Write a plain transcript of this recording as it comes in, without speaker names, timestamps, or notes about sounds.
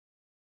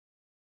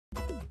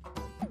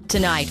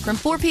Tonight, from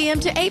 4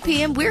 p.m. to 8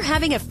 p.m., we're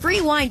having a free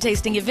wine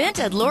tasting event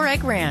at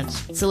Lorec Ranch.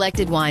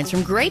 Selected wines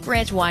from Grape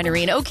Ranch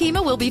Winery in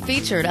Okemah will be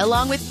featured,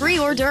 along with free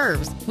hors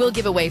d'oeuvres. We'll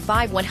give away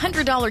 5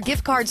 $100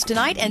 gift cards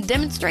tonight and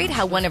demonstrate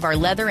how one of our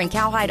leather and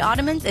cowhide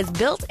ottomans is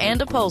built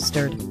and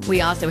upholstered. We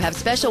also have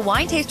special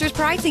wine tasters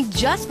pricing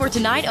just for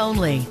tonight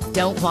only.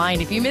 Don't whine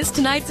if you miss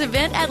tonight's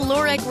event at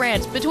Lorec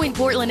Ranch between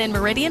Portland and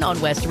Meridian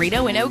on West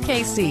Rito in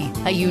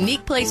OKC. A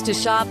unique place to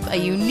shop, a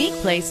unique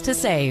place to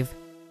save.